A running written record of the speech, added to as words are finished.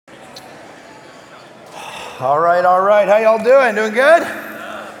All right. How y'all doing? Doing good?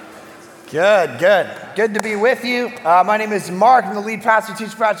 Good to be with you. My name is Mark. I'm the lead pastor,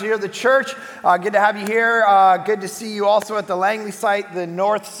 teacher pastor here at the church. Good to have you here. Good to see you also at the Langley site, the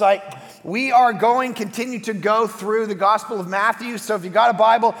north site. We are continue to go through the Gospel of Matthew. So if you got a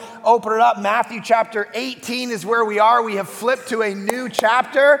Bible, open it up. Matthew chapter 18 is where we are. We have flipped to a new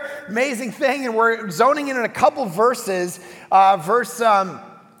chapter. Amazing thing. And we're zoning in on a couple verses. Verse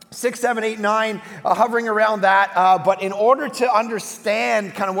 6, 7, 8, 9, hovering around that. But in order to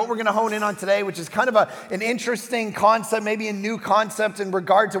understand kind of what we're going to hone in on today, which is kind of an interesting concept, maybe a new concept in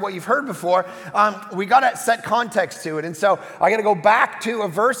regard to what you've heard before, we got to set context to it. And so I got to go back to a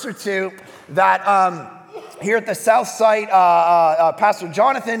verse or two that here at the South site, Pastor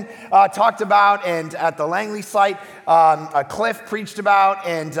Jonathan talked about, and at the Langley site, Cliff preached about,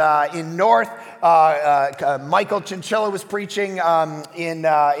 and in North, Michael Chinchilla was preaching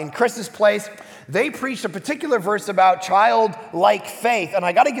in Chris's place. They preached a particular verse about childlike faith, and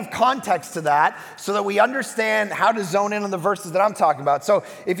I got to give context to that so that we understand how to zone in on the verses that I'm talking about. So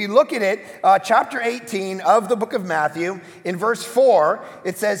if you look at it, chapter 18 of the book of Matthew, in verse 4,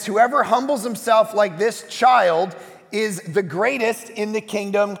 it says, "Whoever humbles himself like this child is the greatest in the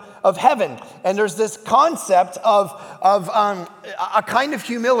kingdom of heaven." And there's this concept of a kind of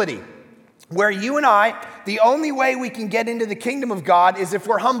humility, where you and I, the only way we can get into the kingdom of God is if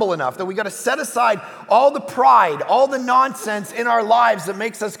we're humble enough, that we got to set aside all the pride, all the nonsense in our lives that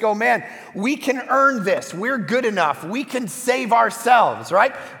makes us go, man, we can earn this. We're good enough. We can save ourselves,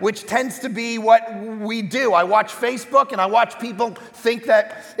 right? Which tends to be what we do. I watch Facebook and I watch people think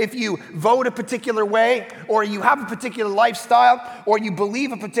that if you vote a particular way, or you have a particular lifestyle, or you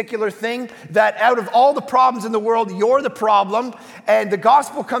believe a particular thing, that out of all the problems in the world, you're the problem. And the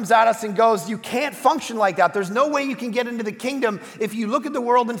gospel comes at us and goes, you can't function like that. There's no way you can get into the kingdom if you look at the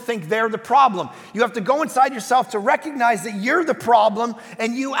world and think they're the problem. You have to go inside yourself to recognize that you're the problem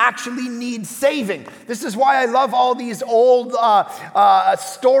and you actually need saving. This is why I love all these old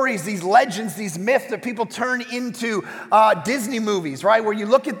stories, these legends, these myths that people turn into Disney movies, right? Where you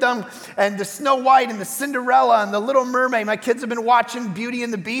look at them and the Snow White and the Cinderella and the Little Mermaid. My kids have been watching Beauty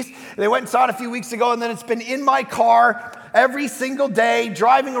and the Beast. They went and saw it a few weeks ago, and then it's been in my car every single day,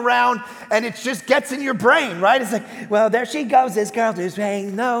 driving around, and it just gets in your brain, right? It's like, well, there she goes, this girl who's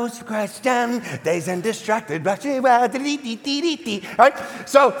paying no question, dazed and distracted, right?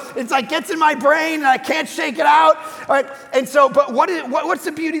 So it's like gets in my brain, and I can't shake it out, right? And so, but what's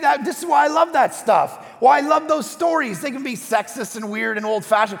the beauty of that? This is why I love that stuff. Why I love those stories. They can be sexist and weird and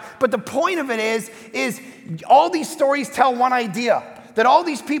old-fashioned, but the point of it is all these stories tell one idea, that all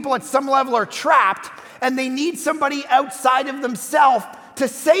these people at some level are trapped, and they need somebody outside of themselves to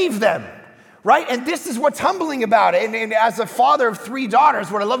save them, right? And this is what's humbling about it. And as a father of 3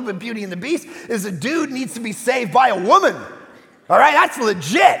 daughters, what I love about Beauty and the Beast is a dude needs to be saved by a woman. All right, that's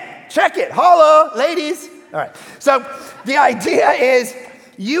legit. Check it. Hello, ladies. All right. So the idea is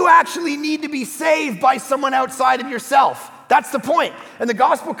you actually need to be saved by someone outside of yourself. That's the point. And the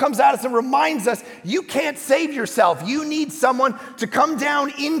gospel comes at us and reminds us you can't save yourself. You need someone to come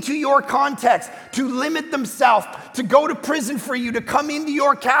down into your context, to limit themselves, to go to prison for you, to come into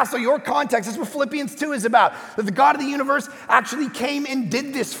your castle, your context. That's what Philippians 2 is about. That the God of the universe actually came and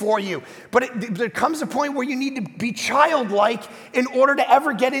did this for you. But there comes a point where you need to be childlike in order to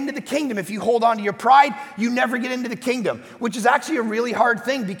ever get into the kingdom. If you hold on to your pride, you never get into the kingdom, which is actually a really hard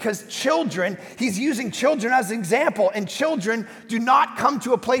thing because children, he's using children as an example, and children do not come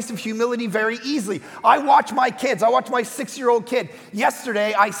to a place of humility very easily. I watch my kids. I watch my 6-year-old kid.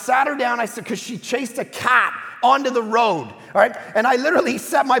 Yesterday, I sat her down, because she chased a cat onto the road, all right? And I literally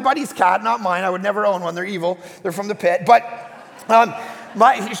set my buddy's cat, not mine. I would never own one. They're evil. They're from the pit. But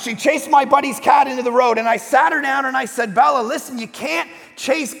she chased my buddy's cat into the road, and I sat her down and I said, Bella, listen, you can't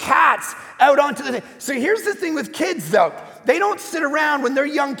chase cats out onto the... So here's the thing with kids, though. They don't sit around when they're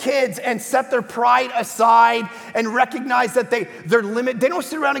young kids and set their pride aside and recognize that they're limited. They don't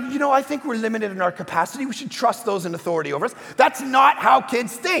sit around and, I think we're limited in our capacity. We should trust those in authority over us. That's not how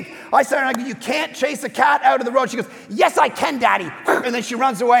kids think. I said, you can't chase a cat out of the road. She goes, yes, I can, Daddy. And then she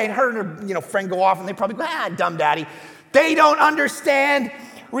runs away, and her and her friend go off, and they probably go, dumb Daddy. They don't understand.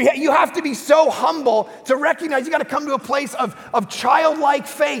 You have to be so humble to recognize you got to come to a place of childlike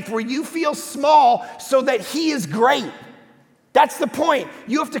faith where you feel small so that he is great. That's the point.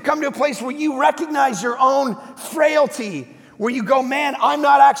 You have to come to a place where you recognize your own frailty, where you go, man, I'm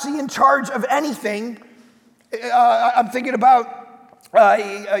not actually in charge of anything. I'm thinking about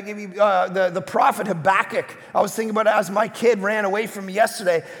the prophet Habakkuk. I was thinking about it as my kid ran away from me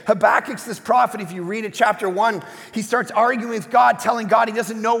yesterday. Habakkuk's this prophet. If you read it, chapter 1, he starts arguing with God, telling God he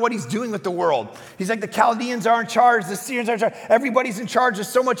doesn't know what he's doing with the world. He's like, the Chaldeans are in charge, the Syrians are in charge, everybody's in charge, there's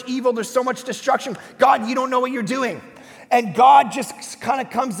so much evil, there's so much destruction. God, you don't know what you're doing. And God just kind of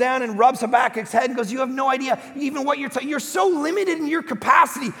comes down and rubs Habakkuk's head and goes, you have no idea even what you're so limited in your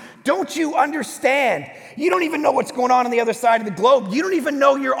capacity. Don't you understand? You don't even know what's going on the other side of the globe. You don't even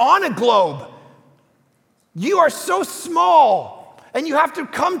know you're on a globe. You are so small, and you have to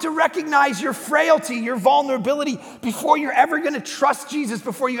come to recognize your frailty, your vulnerability before you're ever going to trust Jesus,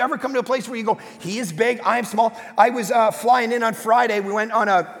 before you ever come to a place where you go, he is big, I am small. I was flying in on Friday. We went on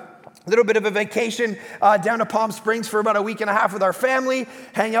a little bit of a vacation down to Palm Springs for about a week and a half with our family,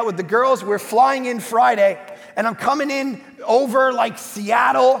 hang out with the girls. We're flying in Friday, and I'm coming in over like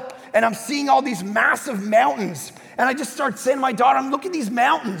Seattle, and I'm seeing all these massive mountains. And I just start saying to my daughter, look at these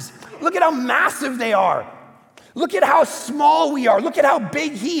mountains. Look at how massive they are. Look at how small we are. Look at how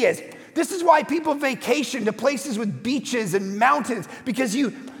big he is. This is why people vacation to places with beaches and mountains, because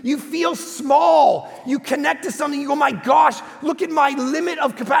you feel small. You connect to something. You go, my gosh, look at my limit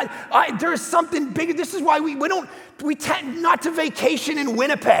of capacity. There is something bigger. This is why we tend not to vacation in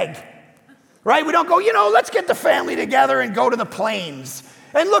Winnipeg, right? We don't go, let's get the family together and go to the plains.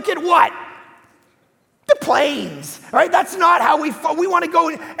 And look at what? The plains, right? That's not how we want to go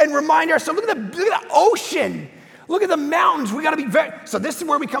and remind ourselves. Look at the ocean. Look at the mountains. We got to be so this is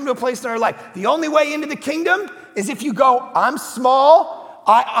where we come to a place in our life. The only way into the kingdom is if you go, I'm small,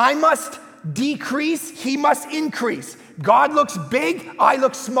 I must decrease, he must increase. God looks big, I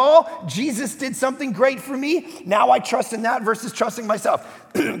look small. Jesus did something great for me. Now I trust in that versus trusting myself.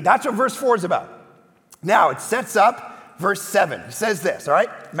 That's what verse 4 is about. Now it sets up verse 7. It says this, all right?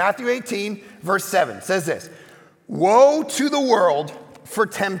 Matthew 18, verse 7 says this. Woe to the world for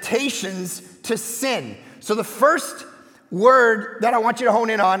temptations to sin. So the first word that I want you to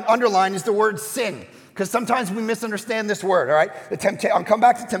hone in on, underline, is the word sin. Because sometimes we misunderstand this word, all right? I'll come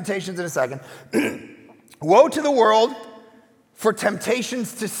back to temptations in a second. Woe to the world for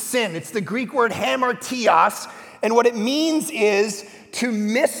temptations to sin. It's the Greek word hamartios, and what it means is to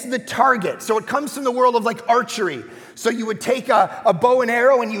miss the target. So it comes from the world of like archery. So you would take a bow and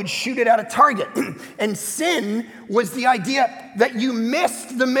arrow and you would shoot it at a target. And sin was the idea that you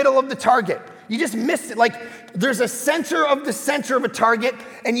missed the middle of the target. You just missed it. Like there's a center of a target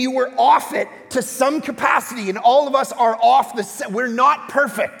and you were off it to some capacity, and all of us are off we're not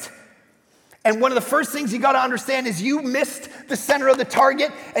perfect. And one of the first things you got to understand is you missed the center of the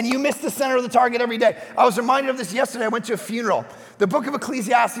target, and you miss the center of the target every day. I was reminded of this yesterday. I went to a funeral. The book of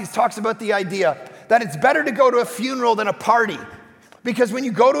Ecclesiastes talks about the idea that it's better to go to a funeral than a party, because when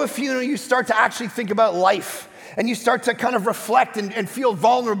you go to a funeral, you start to actually think about life. And you start to kind of reflect and feel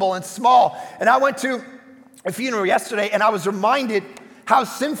vulnerable and small. And I went to a funeral yesterday, and I was reminded how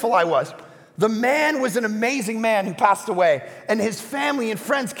sinful I was. The man was an amazing man who passed away, and his family and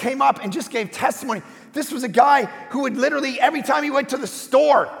friends came up and just gave testimony. This was a guy who would literally, every time he went to the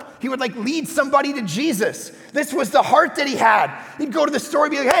store, he would like lead somebody to Jesus. This was the heart that he had. He'd go to the store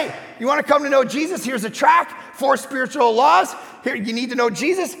and be like, hey, you want to come to know Jesus? Here's a tract, 4 spiritual laws. Here, you need to know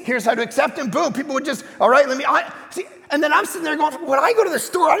Jesus. Here's how to accept him. Boom. People would just, all right, see. And then I'm sitting there going, when I go to the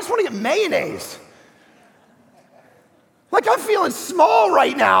store, I just want to get mayonnaise. Like I'm feeling small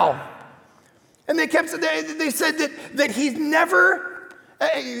right now. And they said that he's never,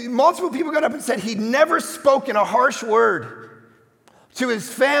 multiple people got up and said he'd never spoken a harsh word to his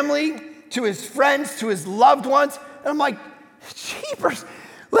family, to his friends, to his loved ones. And I'm like, jeepers,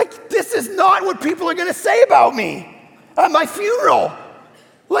 like this is not what people are going to say about me at my funeral.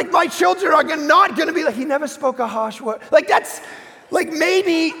 Like my children are not going to be like, he never spoke a harsh word. Like that's, like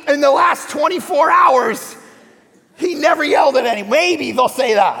maybe in the last 24 hours, he never yelled at anyone. Maybe they'll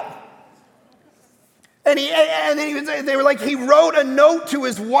say that. And they were like, he wrote a note to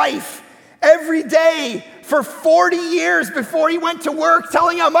his wife every day for 40 years before he went to work,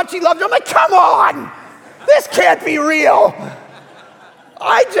 telling how much he loved her. I'm like, come on, this can't be real.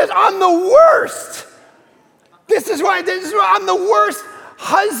 I'm the worst. This is why I'm the worst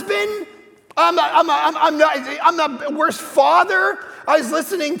husband. I'm the worst father. I was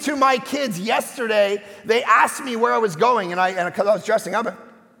listening to my kids yesterday. They asked me where I was going, and because I was dressing up, I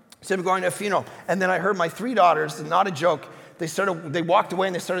said I'm going to a funeral. And then I heard my 3 daughters, and not a joke, they walked away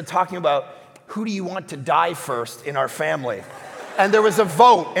and they started talking about who do you want to die first in our family? And there was a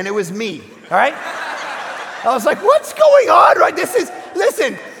vote, and it was me, all right? I was like, what's going on, right?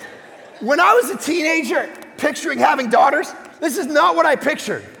 Listen, when I was a teenager, picturing having daughters, this is not what I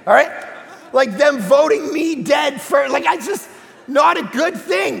pictured, all right? Like them voting me dead for, like not a good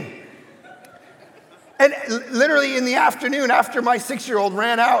thing. And literally in the afternoon, after my 6-year-old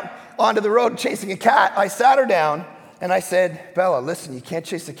ran out onto the road chasing a cat, I sat her down and I said, Bella, listen, you can't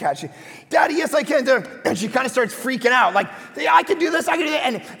chase the cat. Daddy, yes, I can. And she kind of starts freaking out, like, yeah, I can do this, I can do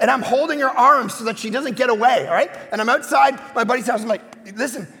that. And I'm holding her arms so that she doesn't get away, all right? And I'm outside my buddy's house. I'm like,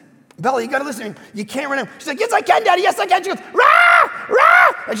 listen, Bella, you got to listen to me. You can't run out. She's like, yes, I can, Daddy, yes, I can. She goes, rah,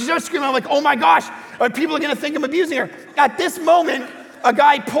 rah. And she starts screaming. I'm like, oh my gosh, people are going to think I'm abusing her. At this moment, a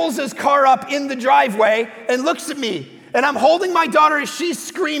guy pulls his car up in the driveway and looks at me. And I'm holding my daughter as she's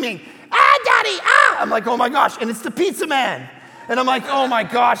screaming, ah, Daddy, ah. I'm like, oh my gosh. And it's the pizza man. And I'm like, oh my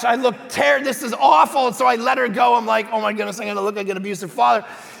gosh, I look terrible. This is awful. And so I let her go. I'm like, oh my goodness, I'm going to look like an abusive father.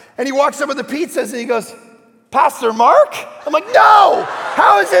 And he walks up with the pizzas and he goes, Pastor Mark? I'm like, no,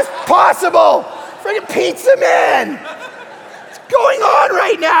 how is this possible? Freaking pizza man. What's going on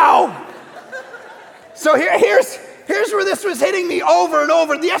right now? So here's where this was hitting me over and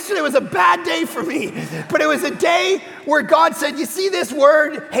over. Yesterday was a bad day for me, but it was a day where God said, you see this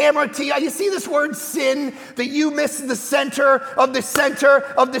word, hamartia, you see this word sin, that you miss the center of the center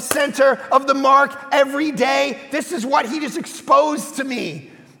of the center of the mark every day. This is what he just exposed to me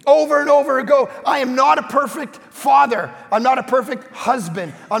over and over ago. I am not a perfect father. I'm not a perfect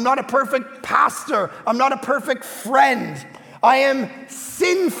husband. I'm not a perfect pastor. I'm not a perfect friend. I am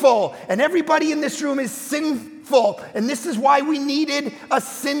sinful, and everybody in this room is sinful. And this is why we needed a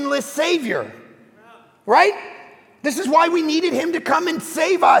sinless Savior, right? This is why we needed him to come and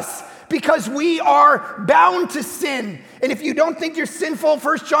save us, because we are bound to sin. And if you don't think you're sinful,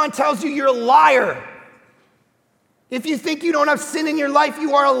 1 John tells you you're a liar. If you think you don't have sin in your life,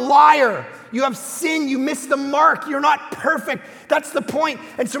 you are a liar. You have sin, you miss the mark, you're not perfect. That's the point.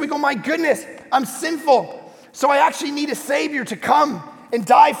 And so we go, my goodness, I'm sinful. So I actually need a Savior to come and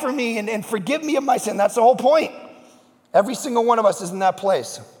die for me and forgive me of my sin. That's the whole point. Every single one of us is in that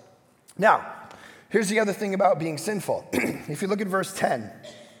place. Now, here's the other thing about being sinful. If you look at verse 10,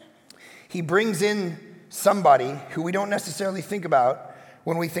 he brings in somebody who we don't necessarily think about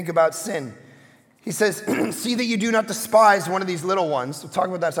when we think about sin. He says, see that you do not despise one of these little ones. We'll talk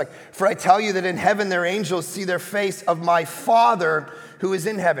about that. It's like, for I tell you that in heaven their angels see their face of my Father who is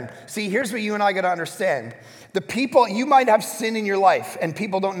in heaven. See, here's what you and I got to understand. The people, you might have sin in your life and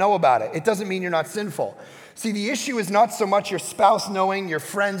people don't know about it. It doesn't mean you're not sinful. See, the issue is not so much your spouse knowing, your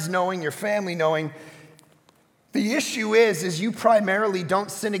friends knowing, your family knowing. The issue is you primarily don't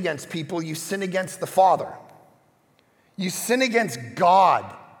sin against people, you sin against the Father. You sin against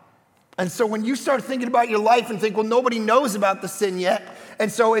God. And so when you start thinking about your life and think, well, nobody knows about the sin yet,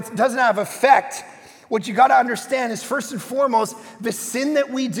 and so it doesn't have effect, what you got to understand is, first and foremost, the sin that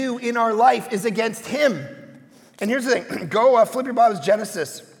we do in our life is against him. And here's the thing. Go flip your Bibles,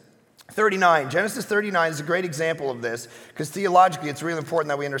 Genesis 39. Genesis 39 is a great example of this, because theologically it's really important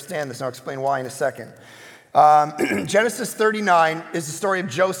that we understand this, and I'll explain why in a second. Genesis 39 is the story of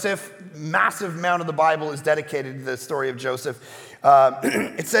Joseph. Massive amount of the Bible is dedicated to the story of Joseph.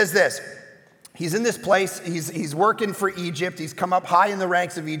 It says this. He's in this place. He's working for Egypt. He's come up high in the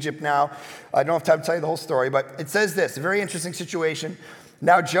ranks of Egypt now. I don't have time to tell you the whole story, but it says this, a very interesting situation.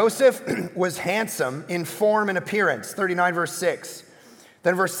 Now Joseph was handsome in form and appearance, 39 verse 6.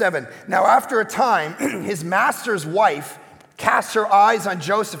 Then verse 7. Now after a time, his master's wife cast her eyes on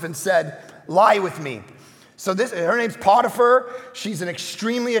Joseph and said, lie with me. So her name's Potiphar. She's an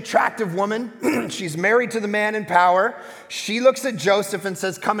extremely attractive woman. She's married to the man in power. She looks at Joseph and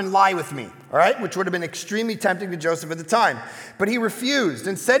says, come and lie with me, all right? Which would have been extremely tempting to Joseph at the time. But he refused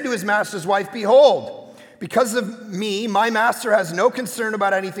and said to his master's wife, behold, because of me, my master has no concern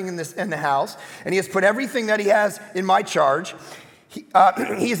about anything in the house, and he has put everything that he has in my charge.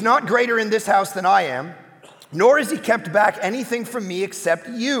 He is not greater in this house than I am, nor has he kept back anything from me except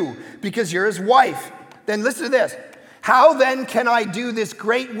you, because you're his wife. Then listen to this. How then can I do this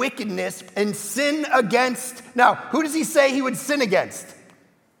great wickedness and sin against? Now, who does he say he would sin against?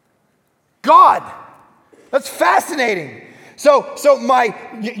 God. That's fascinating. So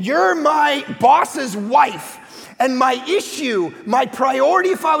you're my boss's wife. And my issue, my priority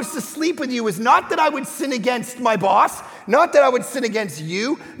if I was to sleep with you is not that I would sin against my boss, not that I would sin against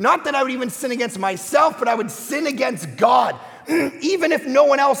you, not that I would even sin against myself, but I would sin against God. Even if no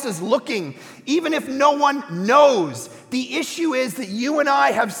one else is looking, even if no one knows, the issue is that you and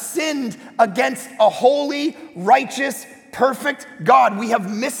I have sinned against a holy, righteous, perfect God. We have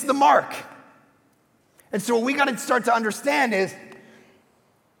missed the mark. And so what we got to start to understand is,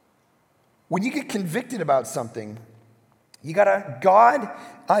 when you get convicted about something, you gotta,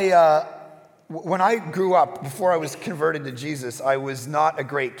 when I grew up, before I was converted to Jesus, I was not a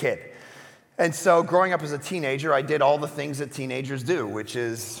great kid. And so growing up as a teenager, I did all the things that teenagers do, which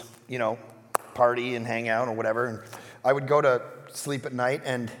is, party and hang out or whatever. And I would go to sleep at night,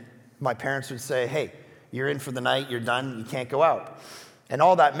 and my parents would say, hey, you're in for the night, you're done, you can't go out. And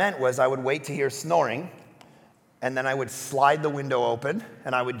all that meant was I would wait to hear snoring, and then I would slide the window open,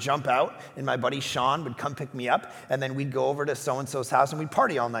 and I would jump out, and my buddy Sean would come pick me up, and then we'd go over to so-and-so's house, and we'd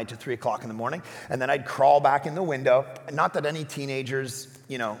party all night to 3 o'clock in the morning, and then I'd crawl back in the window. Not that any teenagers,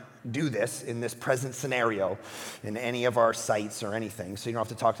 do this in this present scenario in any of our sites or anything, so you don't have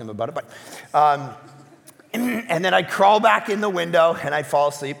to talk to them about it, but, and then I'd crawl back in the window, and I'd fall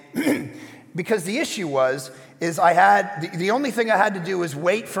asleep, because the issue is I had, the only thing I had to do was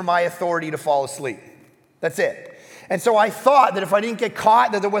wait for my authority to fall asleep. That's it. And so I thought that if I didn't get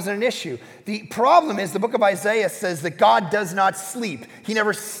caught, that there wasn't an issue. The problem is the book of Isaiah says that God does not sleep. He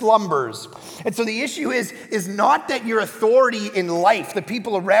never slumbers. And so the issue is not that your authority in life, the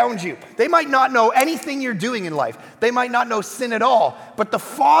people around you, they might not know anything you're doing in life. They might not know sin at all, but the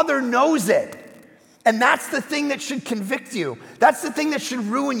Father knows it. And that's the thing that should convict you. That's the thing that should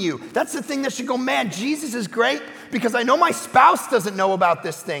ruin you. That's the thing that should go, man, Jesus is great because I know my spouse doesn't know about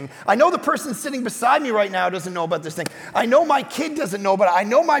this thing. I know the person sitting beside me right now doesn't know about this thing. I know my kid doesn't know about it. I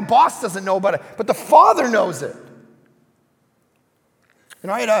know my boss doesn't know about it, but the Father knows it.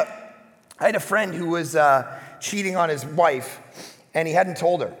 I had a friend who was cheating on his wife, and he hadn't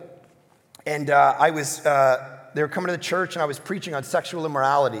told her. And they were coming to the church, and I was preaching on sexual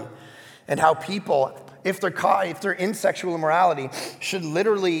immorality. And how people, if they're in sexual immorality, should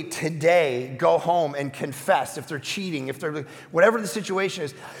literally today go home and confess. If they're cheating, whatever the situation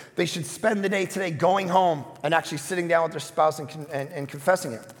is, they should spend the day today going home and actually sitting down with their spouse and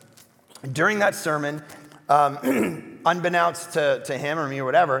confessing it. During that sermon, unbeknownst to him or me or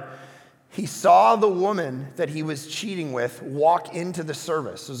whatever, he saw the woman that he was cheating with walk into the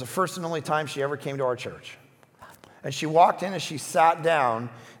service. It was the first and only time she ever came to our church. And she walked in and she sat down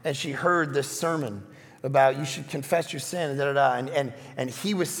and she heard this sermon about you should confess your sin, and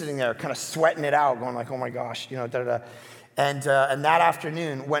he was sitting there kind of sweating it out, going like, oh my gosh, And that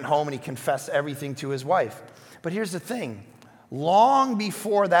afternoon went home and he confessed everything to his wife. But here's the thing. Long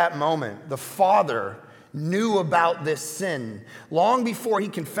before that moment, the Father knew about this sin. Long before he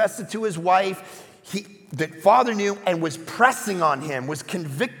confessed it to his wife, the Father knew and was pressing on him, was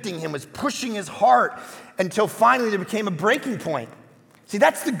convicting him, was pushing his heart until finally there became a breaking point. See,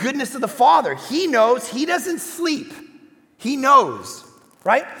 that's the goodness of the Father. He knows. He doesn't sleep. He knows,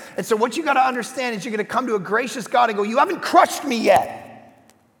 right? And so what you got to understand is you're going to come to a gracious God and go, you haven't crushed me yet.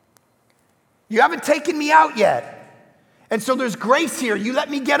 You haven't taken me out yet. And so there's grace here. You let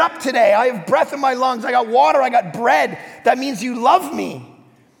me get up today. I have breath in my lungs. I got water. I got bread. That means you love me.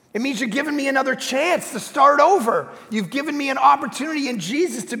 It means you're giving me another chance to start over. You've given me an opportunity in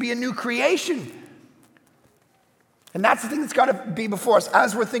Jesus to be a new creation. And that's the thing that's got to be before us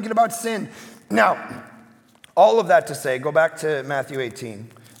as we're thinking about sin. Now, all of that to say, go back to Matthew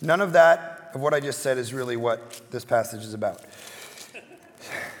 18. None of that, of what I just said, is really what this passage is about.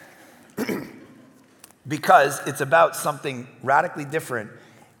 Because it's about something radically different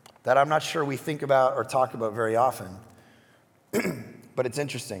that I'm not sure we think about or talk about very often. But it's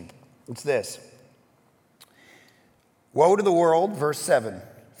interesting. It's this. Woe to the world, verse 7,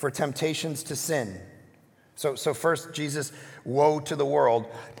 for temptations to sin. So first, Jesus, woe to the world.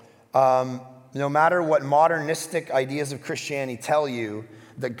 No matter what modernistic ideas of Christianity tell you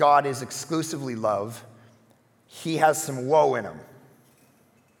that God is exclusively love, he has some woe in him,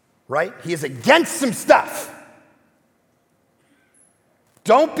 right? He is against some stuff.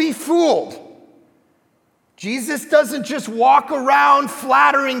 Don't be fooled. Jesus doesn't just walk around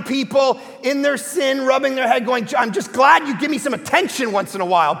flattering people in their sin, rubbing their head, going, I'm just glad you give me some attention once in a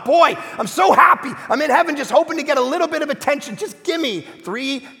while. Boy, I'm so happy. I'm in heaven just hoping to get a little bit of attention. Just give me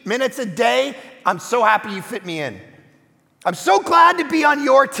 3 minutes a day. I'm so happy you fit me in. I'm so glad to be on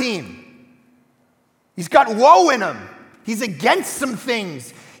your team. He's got woe in him. He's against some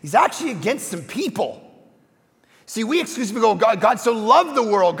things. He's actually against some people. See, we exclusively go, God so loved the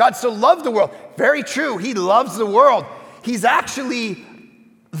world. God so loved the world. Very true. He loves the world. He's actually,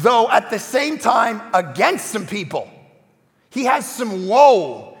 though, at the same time, against some people. He has some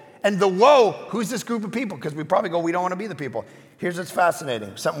woe. And the woe, who's this group of people? Because we probably go, we don't want to be the people. Here's what's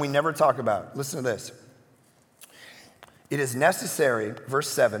fascinating, something we never talk about. Listen to this. It is necessary, verse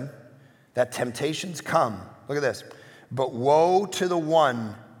 7, that temptations come. Look at this. But woe to the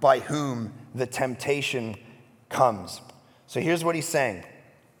one by whom the temptation comes. So here's what he's saying.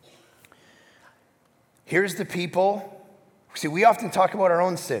 Here's the people. See, we often talk about our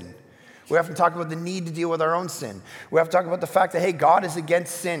own sin. We have to talk about the need to deal with our own sin. We have to talk about the fact that, hey, God is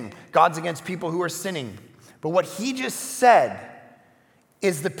against sin. God's against people who are sinning. But what he just said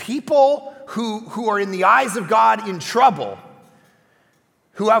is the people who are in the eyes of God in trouble,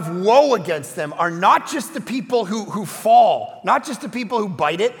 who have woe against them, are not just the people who fall, not just the people who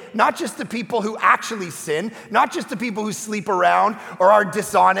bite it, not just the people who actually sin, not just the people who sleep around or are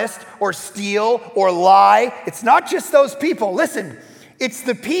dishonest or steal or lie. It's not just those people. Listen, it's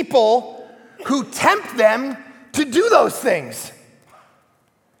the people who tempt them to do those things.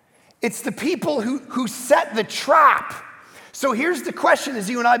 It's the people who set the trap. So here's the question as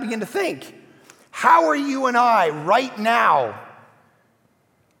you and I begin to think. How are you and I right now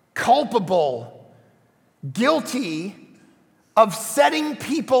culpable, guilty of setting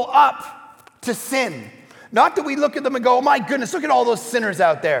people up to sin? Not that we look at them and go, oh my goodness, look at all those sinners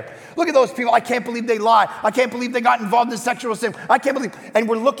out there. Look at those people. I can't believe they lie. I can't believe they got involved in sexual sin. I can't believe. And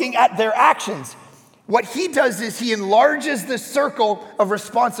we're looking at their actions. What he does is he enlarges the circle of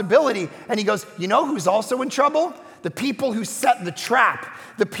responsibility. And he goes, you know who's also in trouble? The people who set the trap.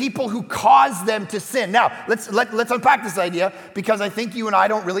 The people who cause them to sin. Now, let's unpack this idea, because I think you and I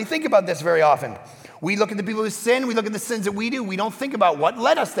don't really think about this very often. We look at the people who sin, we look at the sins that we do, we don't think about what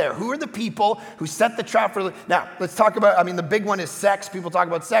led us there. Who are the people who set the trap for... Now, let's talk about, the big one is sex. People talk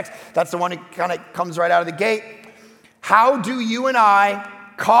about sex. That's the one that kind of comes right out of the gate. How do you and I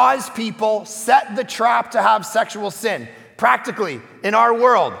cause people, set the trap to have sexual sin? Practically, in our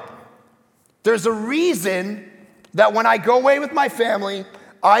world. There's a reason that when I go away with my family,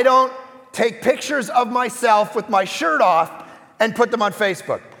 I don't take pictures of myself with my shirt off and put them on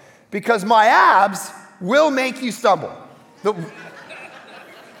Facebook. Because my abs will make you stumble.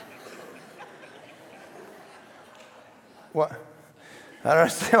 What? I don't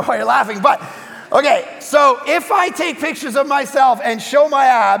understand why you're laughing, but okay, so if I take pictures of myself and show my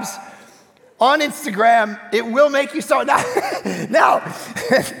abs on Instagram, it will make you stumble. Now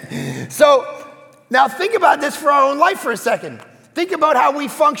think about this for our own life for a second. Think about how we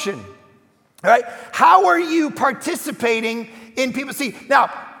function, all right? How are you participating in people? See, now,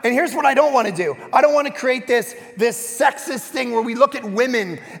 and here's what I don't want to do. I don't want to create this sexist thing where we look at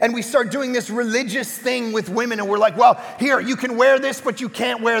women and we start doing this religious thing with women, and we're like, well, here, you can wear this, but you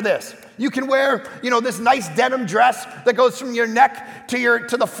can't wear this. You can wear, this nice denim dress that goes from your neck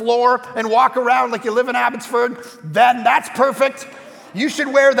to the floor and walk around like you live in Abbotsford. Then that's perfect. You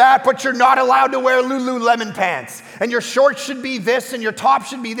should wear that, but you're not allowed to wear Lululemon pants. And your shorts should be this, and your top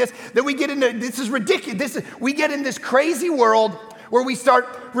should be this. Then we get into, this is ridiculous. We get in this crazy world where we start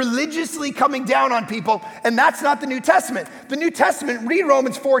religiously coming down on people, and that's not the New Testament. The New Testament, read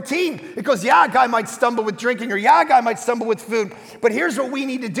Romans 14. It goes, yeah, a guy might stumble with drinking, or yeah, a guy might stumble with food. But here's what we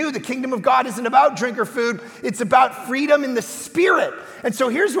need to do. The kingdom of God isn't about drink or food. It's about freedom in the spirit. And so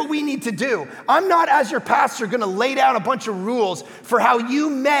here's what we need to do. I'm not, as your pastor, going to lay down a bunch of rules for how you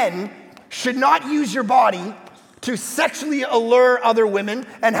men should not use your body to sexually allure other women,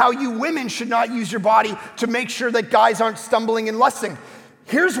 and how you women should not use your body to make sure that guys aren't stumbling and lusting.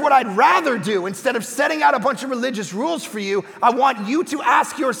 Here's what I'd rather do. Instead of setting out a bunch of religious rules for you, I want you to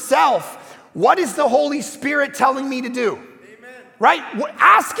ask yourself, what is the Holy Spirit telling me to do? Amen. Right?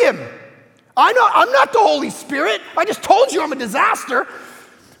 Ask him. I'm not the Holy Spirit. I just told you I'm a disaster.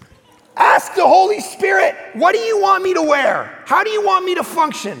 Ask the Holy Spirit, what do you want me to wear? How do you want me to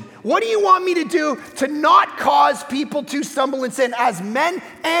function? What do you want me to do to not cause people to stumble and sin? As men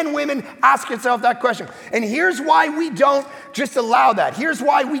and women, ask yourself that question. And here's why we don't just allow that. Here's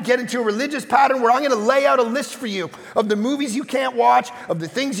why we get into a religious pattern where I'm going to lay out a list for you of the movies you can't watch, of the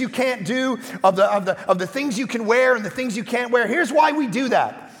things you can't do, of the things you can wear and the things you can't wear. Here's why we do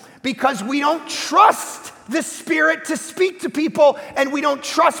that. Because we don't trust the Spirit to speak to people, and we don't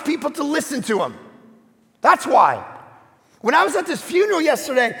trust people to listen to them. That's why. When I was at this funeral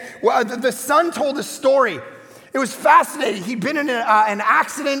yesterday, the son told a story. It was fascinating. He'd been in an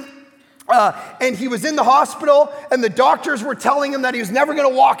accident, and he was in the hospital, and the doctors were telling him that he was never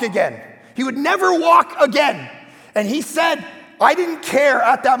going to walk again. He would never walk again. And he said, I didn't care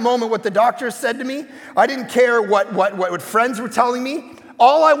at that moment what the doctors said to me. I didn't care what friends were telling me.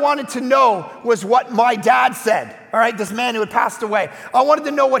 All I wanted to know was what my dad said, all right, this man who had passed away. I wanted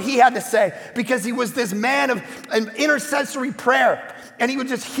to know what he had to say, because he was this man of an intercessory prayer, and he would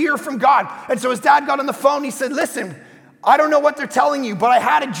just hear from God. And so his dad got on the phone, he said, listen, I don't know what they're telling you, but I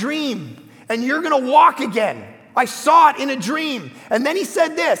had a dream, and you're going to walk again. I saw it in a dream. And then he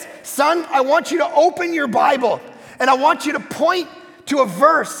said this, son, I want you to open your Bible, and I want you to point to a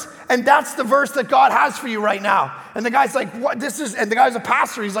verse, And that's the verse that God has for you right now. And the guy's like, what? And the guy's a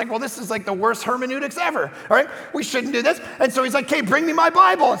pastor. He's like, well, this is like the worst hermeneutics ever. All right, we shouldn't do this. And so he's like, okay, bring me my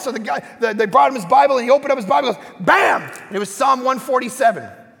Bible. And so they brought him his Bible, and he opened up his Bible, and goes, bam! And it was Psalm 147.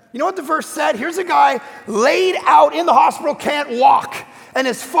 You know what the verse said? Here's a guy laid out in the hospital, can't walk. And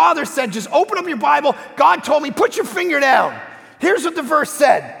his father said, just open up your Bible. God told me, put your finger down. Here's what the verse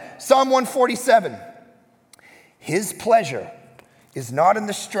said, Psalm 147. His pleasure is not in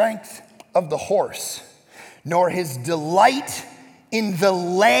the strength of the horse, nor his delight in the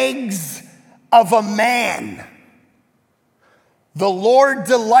legs of a man. The Lord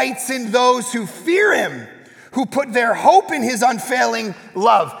delights in those who fear him, who put their hope in his unfailing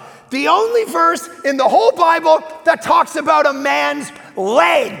love. The only verse in the whole Bible that talks about a man's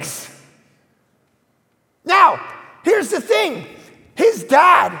legs. Now, here's the thing. His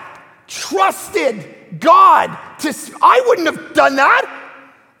dad trusted God to, I wouldn't have done that.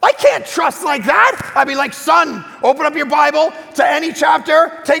 I can't trust like that. I'd be like, son, open up your Bible to any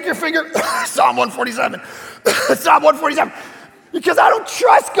chapter, take your finger, Psalm 147, Psalm 147, because I don't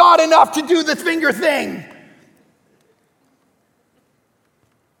trust God enough to do the finger thing.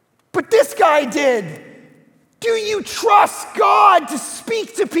 But this guy did. Do you trust God to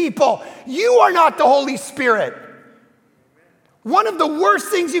speak to people? You are not the Holy Spirit. One of the worst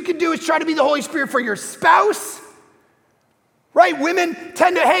things you can do is try to be the Holy Spirit for your spouse. Right? Women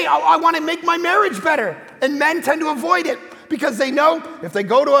tend to, hey, I want to make my marriage better. And men tend to avoid it because they know if they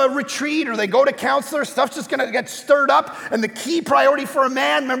go to a retreat or they go to counselor, stuff's just going to get stirred up. And the key priority for a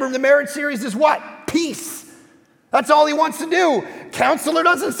man, remember in the marriage series, is what? Peace. That's all he wants to do. Counselor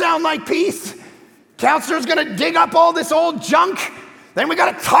doesn't sound like peace. Counselor's going to dig up all this old junk. Then we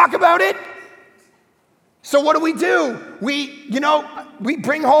got to talk about it. So what do? We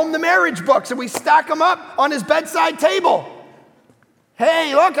bring home the marriage books and we stack them up on his bedside table.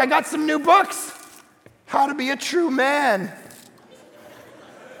 Hey, look, I got some new books. How to be a true man.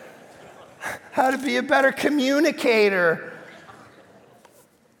 How to be a better communicator.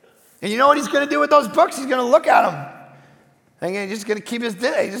 And you know what he's going to do with those books? He's going to look at them. And he's just going to keep his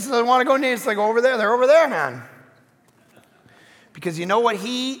day. He just doesn't want to go near. It's like, over there. They're over there, man. Because you know what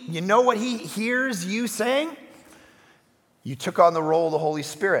he hears you saying? You took on the role of the Holy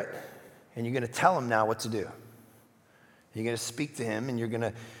Spirit. And you're going to tell him now what to do. You're going to speak to him, and you're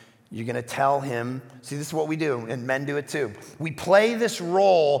going to tell him. See, this is what we do, and men do it too. We play this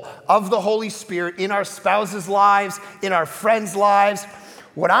role of the Holy Spirit in our spouses' lives, in our friends' lives.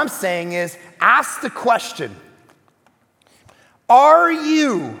 What I'm saying is, ask the question, are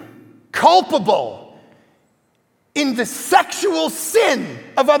you culpable in the sexual sin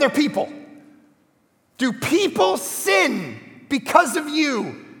of other people? Do people sin because of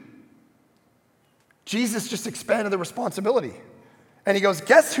you? Jesus just expanded the responsibility. And he goes,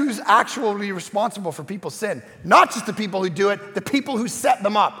 guess who's actually responsible for people's sin? Not just the people who do it, the people who set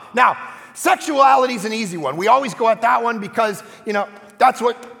them up. Now, sexuality is an easy one. We always go at that one because, that's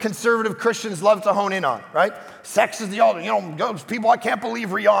what conservative Christians love to hone in on, right? Sex is the ultimate, those people, I can't believe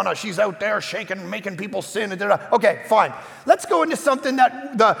Rihanna, she's out there shaking, making people sin. Okay, fine. Let's go into something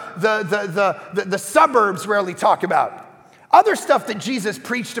that the suburbs rarely talk about. Other stuff that Jesus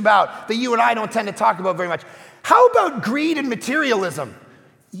preached about that you and I don't tend to talk about very much. How about greed and materialism?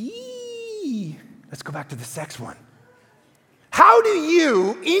 Let's go back to the sex one. How do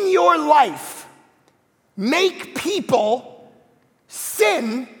you, in your life, make people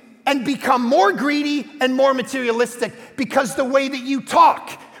sin and become more greedy and more materialistic because the way that you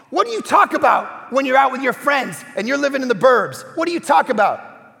talk? What do you talk about when you're out with your friends and you're living in the burbs? What do you talk about?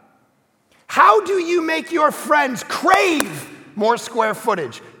 How do you make your friends crave more square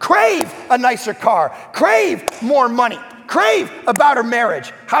footage, crave a nicer car, crave more money, crave a better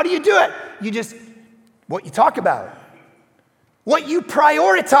marriage? How do you do it? What you talk about, what you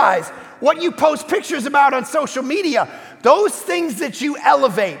prioritize, what you post pictures about on social media, those things that you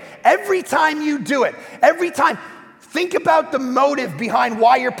elevate every time you do it, every time. Think about the motive behind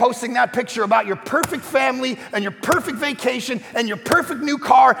why you're posting that picture about your perfect family and your perfect vacation and your perfect new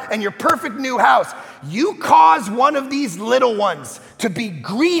car and your perfect new house. You cause one of these little ones to be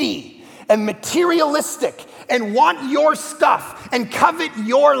greedy and materialistic and want your stuff and covet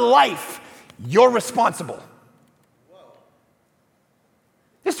your life. You're responsible.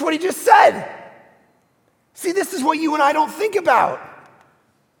 This is what he just said. See, this is what you and I don't think about.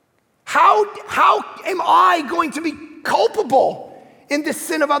 How am I going to be culpable in the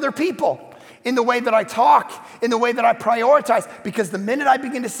sin of other people? In the way that I talk, in the way that I prioritize, because the minute I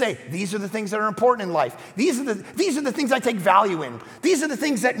begin to say, these are the things that are important in life, these are the things I take value in, these are the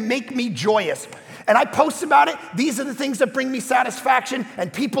things that make me joyous, and I post about it, these are the things that bring me satisfaction,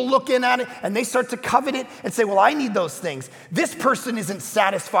 and people look in at it, and they start to covet it and say, well, I need those things. This person isn't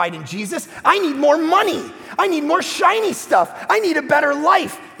satisfied in Jesus. I need more money. I need more shiny stuff. I need a better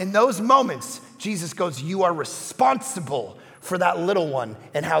life. In those moments, Jesus goes, you are responsible for that little one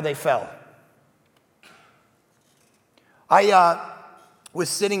and how they fell. I was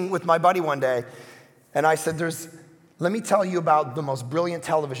sitting with my buddy one day, and I said, let me tell you about the most brilliant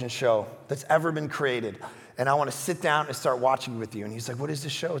television show that's ever been created, and I want to sit down and start watching with you. And he's like, what is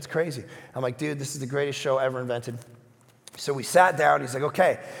this show? It's crazy. I'm like, dude, this is the greatest show ever invented. So we sat down. He's like,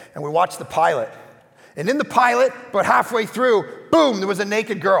 okay. And we watched the pilot. And in the pilot, about halfway through, boom, there was a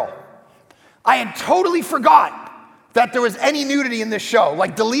naked girl. I had totally forgot that there was any nudity in this show,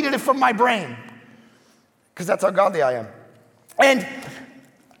 like deleted it from my brain, because that's how godly I am. And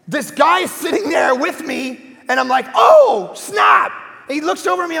this guy is sitting there with me, and I'm like, oh, snap. And he looks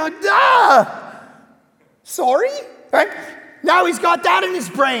over at me, I'm like, sorry? Right? Now he's got that in his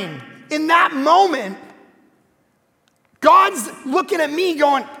brain. In that moment, God's looking at me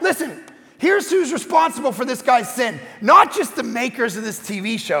going, listen, here's who's responsible for this guy's sin. Not just the makers of this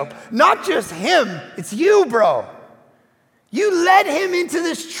TV show, not just him, it's you, bro. You led him into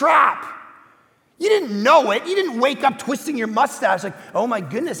this trap. You didn't know it. You didn't wake up twisting your mustache like, oh my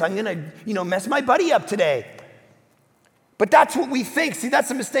goodness, I'm gonna, mess my buddy up today. But that's what we think. See, that's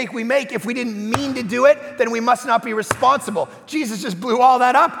the mistake we make. If we didn't mean to do it, then we must not be responsible. Jesus just blew all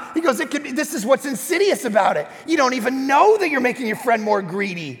that up. He goes, this is what's insidious about it. You don't even know that you're making your friend more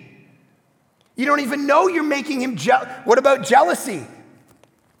greedy. You don't even know you're making him jealous. What about jealousy?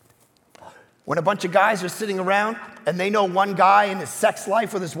 When a bunch of guys are sitting around and they know one guy in his sex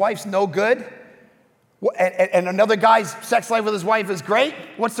life with his wife's no good, and another guy's sex life with his wife is great,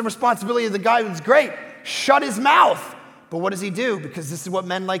 what's the responsibility of the guy who's great? Shut his mouth. But what does he do? Because this is what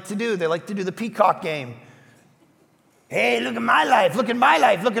men like to do. They like to do the peacock game. Hey, look at my life, look at my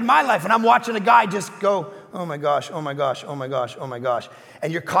life, look at my life. And I'm watching a guy just go, oh my gosh, oh my gosh, oh my gosh, oh my gosh.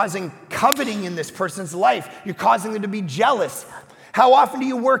 And you're causing coveting in this person's life. You're causing them to be jealous. How often do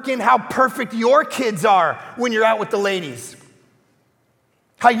you work in how perfect your kids are when you're out with the ladies?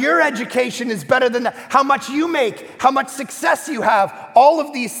 How your education is better than that, how much you make, how much success you have. All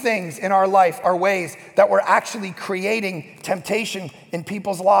of these things in our life are ways that we're actually creating temptation in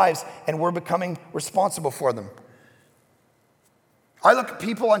people's lives, and we're becoming responsible for them. I look at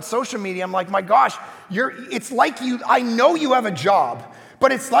people on social media, I'm like, my gosh, it's like I know you have a job,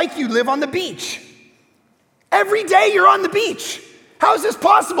 but it's like you live on the beach. Every day you're on the beach. How is this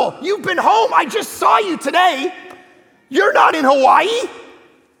possible? You've been home. I just saw you today. You're not in Hawaii.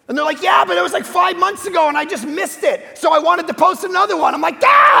 And they're like, yeah, but it was like 5 months ago and I just missed it. So I wanted to post another one. I'm like,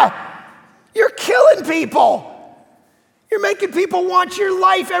 you're killing people. You're making people want your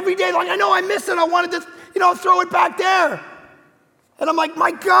life every day. Like, I know I missed it. I wanted to, throw it back there. And I'm like,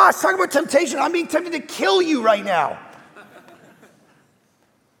 my gosh, talk about temptation. I'm being tempted to kill you right now.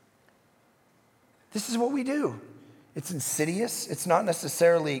 This is what we do. It's insidious. It's not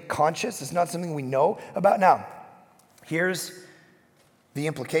necessarily conscious. It's not something we know about. Now, here's the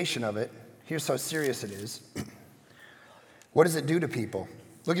implication of it. Here's how serious it is. What does it do to people?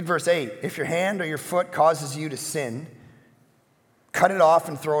 Look at verse 8. If your hand or your foot causes you to sin, cut it off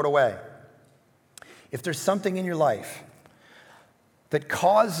and throw it away. If there's something in your life that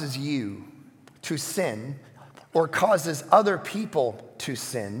causes you to sin or causes other people to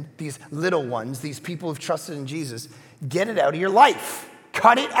sin, these little ones, these people who've trusted in Jesus, get it out of your life.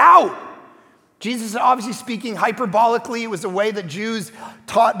 Cut it out. Jesus is obviously speaking hyperbolically. It was a way that Jews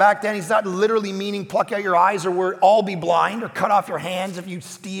taught back then. He's not literally meaning pluck out your eyes or we'll all be blind or cut off your hands if you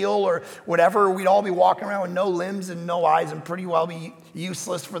steal or whatever. We'd all be walking around with no limbs and no eyes and pretty well be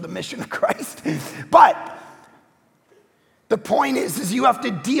useless for the mission of Christ. But the point is you have to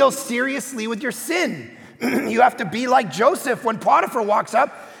deal seriously with your sin. You have to be like Joseph. When Potiphar walks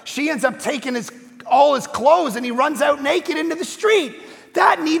up, she ends up taking all his clothes and he runs out naked into the street.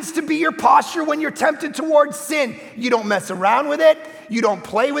 That needs to be your posture when you're tempted towards sin. You don't mess around with it. You don't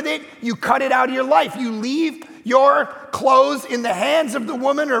play with it. You cut it out of your life. You leave your clothes in the hands of the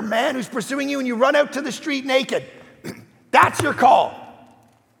woman or man who's pursuing you and you run out to the street naked. That's your call.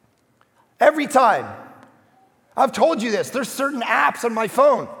 Every time. I've told you this. There's certain apps on my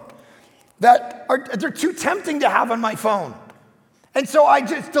phone that they're too tempting to have on my phone. And so I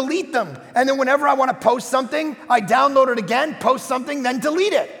just delete them. And then whenever I want to post something, I download it again, post something, then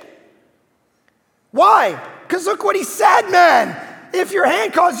delete it. Why? Because look what he said, man. If your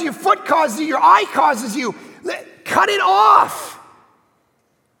hand causes you, foot causes you, your eye causes you, Cut it off.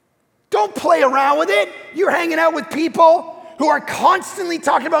 Don't play around with it. You're hanging out with people who are constantly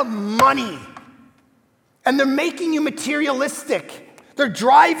talking about money. And they're making you materialistic. They're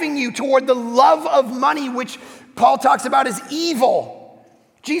driving you toward the love of money, which Paul talks about as evil.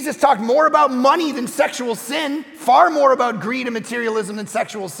 Jesus talked more about money than sexual sin, far more about greed and materialism than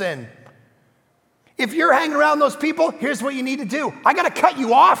sexual sin. If you're hanging around those people, here's what you need to do. I got to cut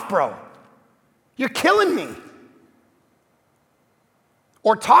you off, bro. You're killing me.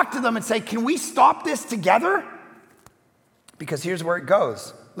 Or talk to them and say, can we stop this together? Because here's where it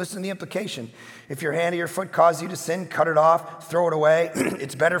goes. Listen to the implication. If your hand or your foot causes you to sin, cut it off, throw it away.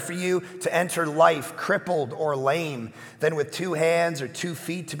 It's better for you to enter life crippled or lame than with 2 hands or 2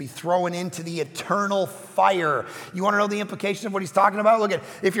 feet to be thrown into the eternal fire. You want to know the implication of what he's talking about? Look at,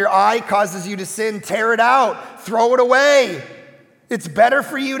 if your eye causes you to sin, tear it out, throw it away. It's better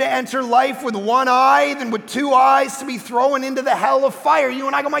for you to enter life with 1 eye than with 2 eyes to be thrown into the hell of fire. You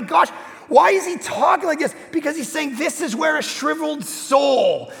and I go, my gosh, why is he talking like this? Because he's saying this is where a shriveled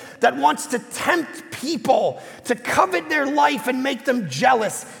soul that wants to tempt people to covet their life and make them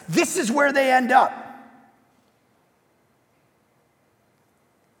jealous, this is where they end up.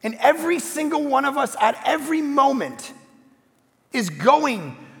 And every single one of us at every moment is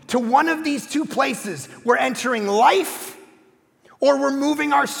going to one of these 2 places. We're entering life or we're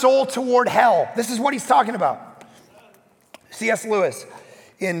moving our soul toward hell. This is what he's talking about. C.S. Lewis,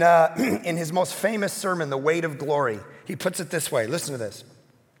 in his most famous sermon, The Weight of Glory, he puts it this way. Listen to this.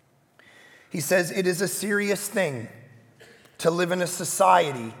 He says, it is a serious thing to live in a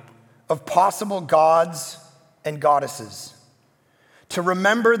society of possible gods and goddesses. To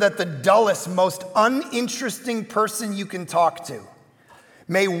remember that the dullest, most uninteresting person you can talk to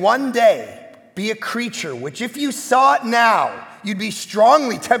may one day be a creature which, if you saw it now, you'd be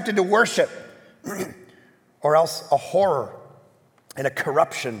strongly tempted to worship, or else a horror and a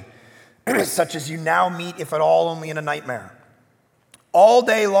corruption such as you now meet, if at all, only in a nightmare. All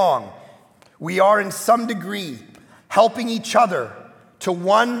day long, we are in some degree helping each other to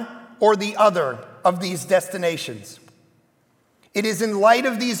one or the other of these destinations. It is in light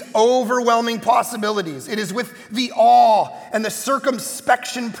of these overwhelming possibilities, it is with the awe and the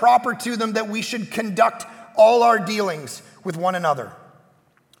circumspection proper to them that we should conduct all our dealings with one another.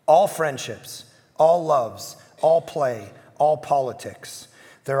 All friendships, all loves, all play, all politics.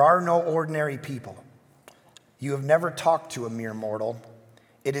 There are no ordinary people. You have never talked to a mere mortal.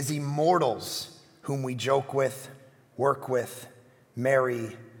 It is immortals whom we joke with, work with,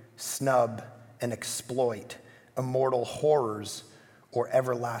 marry, snub, and exploit. Immortal horrors or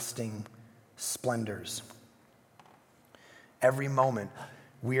everlasting splendors. Every moment,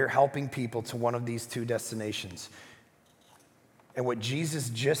 we are helping people to one of these 2 destinations. And what Jesus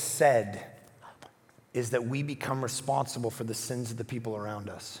just said is that we become responsible for the sins of the people around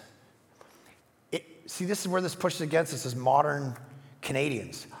us. See, this is where this pushes against us as modern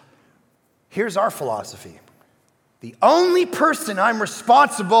Canadians. Here's our philosophy. The only person I'm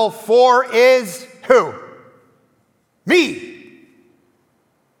responsible for is who? Me.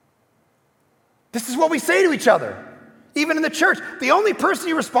 This is what we say to each other, even in the church. The only person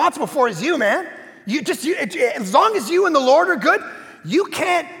you're responsible for is you, man. As long as you and the Lord are good, you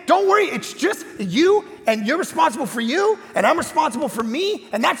can't, don't worry, it's just you, and you're responsible for you, and I'm responsible for me,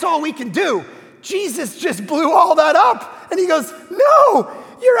 and that's all we can do. Jesus just blew all that up, and he goes, no,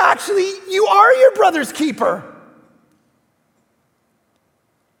 you are your brother's keeper.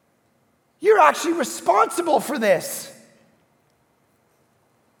 You're actually responsible for this.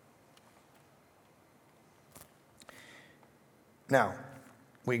 Now,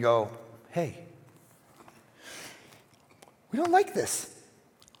 we go, hey, we don't like this.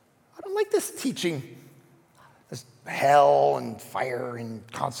 I don't like this teaching. This hell and fire and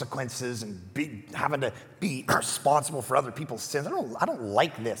consequences and having to be responsible for other people's sins. I don't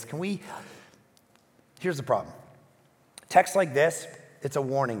like this. Here's the problem. Text like this, it's a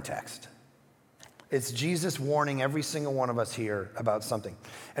warning text. It's Jesus warning every single one of us here about something.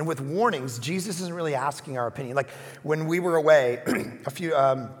 And with warnings, Jesus isn't really asking our opinion. Like when we were away, I think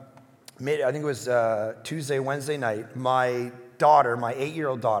it was Tuesday, Wednesday night, my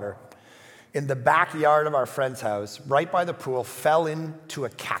 8-year-old daughter, in the backyard of our friend's house, right by the pool, fell into a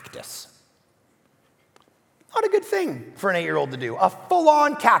cactus. Not a good thing for an 8-year-old to do, a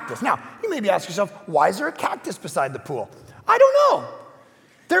full-on cactus. Now, you may be asking yourself, why is there a cactus beside the pool? I don't know.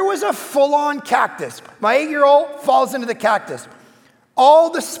 There was a full-on cactus. My 8-year-old falls into the cactus. All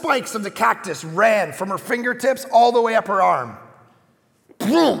the spikes of the cactus ran from her fingertips all the way up her arm.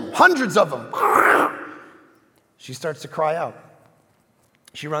 Boom, hundreds of them. She starts to cry out.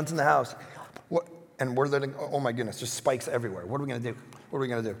 She runs in the house. and we're letting, oh my goodness, just spikes everywhere. What are we going to do? What are we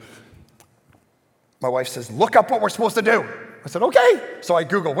going to do? My wife says, look up what we're supposed to do. I said, okay. So I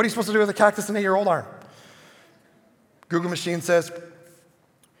Google, what are you supposed to do with a cactus in an 8-year-old arm? Google machine says,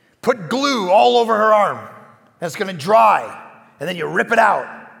 put glue all over her arm, and it's going to dry, and then you rip it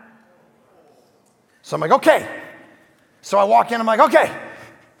out. So I'm like, okay. So I walk in, I'm like, okay,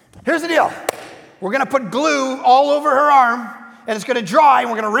 here's the deal. We're going to put glue all over her arm, and it's going to dry, and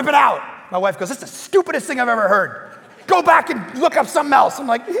we're going to rip it out. My wife goes, that's the stupidest thing I've ever heard. Go back and look up something else. I'm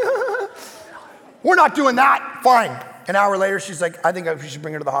like, we're not doing that. Fine. An hour later, she's like, I think we should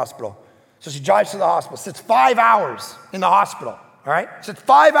bring her to the hospital. So she drives to the hospital, sits 5 hours in the hospital, all right? Sits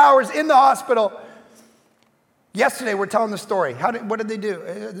 5 hours in the hospital. Yesterday, we're telling the story. What did they do?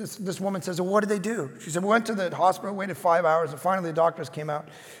 This woman says, well, what did they do? She said, we went to the hospital, waited 5 hours, and finally the doctors came out,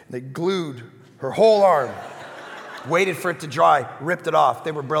 and they glued her whole arm, waited for it to dry, ripped it off.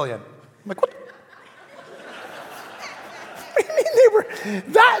 They were brilliant. I'm like, what? What do you mean they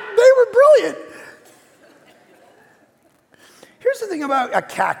were brilliant? Here's the thing about a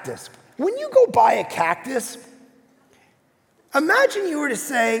cactus. When you go buy a cactus, imagine you were to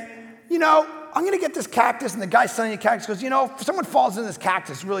say, I'm going to get this cactus, and the guy selling you a cactus goes, if someone falls in this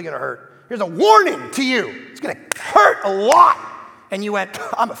cactus, it's really going to hurt. Here's a warning to you. It's going to hurt a lot. And you went,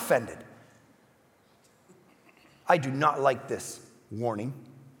 I'm offended. I do not like this warning.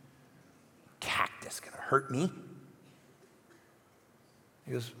 Cactus going to hurt me.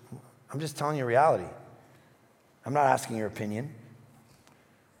 He goes, I'm just telling you reality. I'm not asking your opinion.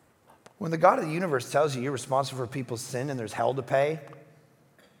 When the God of the universe tells you you're responsible for people's sin and there's hell to pay,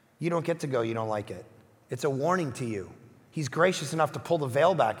 you don't get to go, you don't like it. It's a warning to you. He's gracious enough to pull the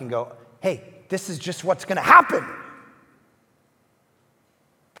veil back and go, hey, this is just what's going to happen.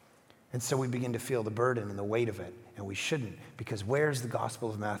 And so we begin to feel the burden and the weight of it, and we shouldn't, because where's the Gospel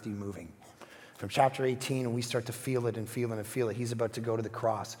of Matthew moving? From chapter 18, and we start to feel it and feel it and feel it. He's about to go to the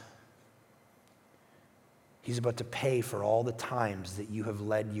cross. He's about to pay for all the times that you have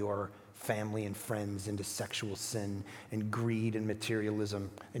led your family and friends into sexual sin and greed and materialism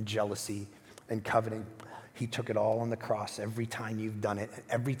and jealousy and coveting. He took it all on the cross every time you've done it.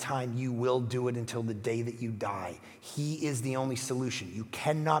 Every time you will do it until the day that you die. He is the only solution. You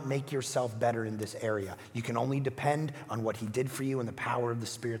cannot make yourself better in this area. You can only depend on what he did for you and the power of the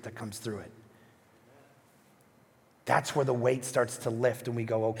Spirit that comes through it. That's where the weight starts to lift and we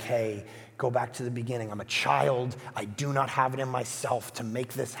go, okay, go back to the beginning. I'm a child. I do not have it in myself to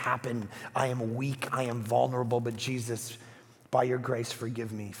make this happen. I am weak. I am vulnerable. But Jesus, by your grace,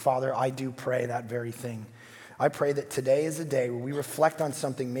 forgive me. Father, I do pray that very thing. I pray that today is a day where we reflect on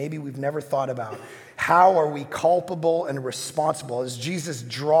something maybe we've never thought about. How are we culpable and responsible? As Jesus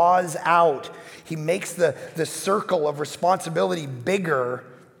draws out, he makes the circle of responsibility bigger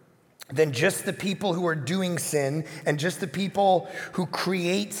than just the people who are doing sin and just the people who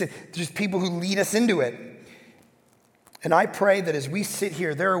create sin, just people who lead us into it. And I pray that as we sit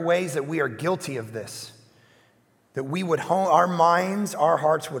here, there are ways that we are guilty of this, that we would our minds, our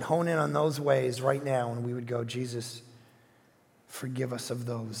hearts would hone in on those ways right now, and we would go, Jesus, forgive us of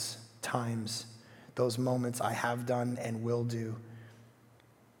those times, those moments I have done and will do.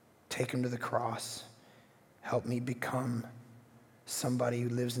 Take them to the cross. Help me become somebody who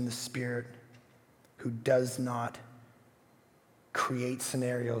lives in the Spirit, who does not create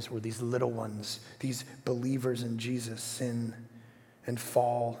scenarios where these little ones, these believers in Jesus, sin and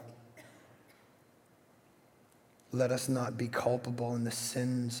fall. Let us not be culpable in the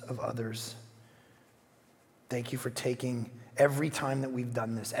sins of others. Thank you for taking every time that we've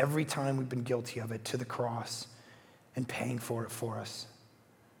done this, every time we've been guilty of it, to the cross and paying for it for us.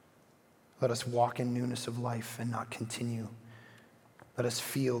 Let us walk in newness of life and not continue. Let us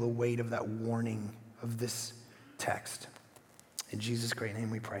feel the weight of that warning of this text. In Jesus' great name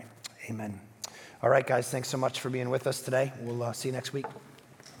we pray. Amen. All right, guys, thanks so much for being with us today. We'll see you next week.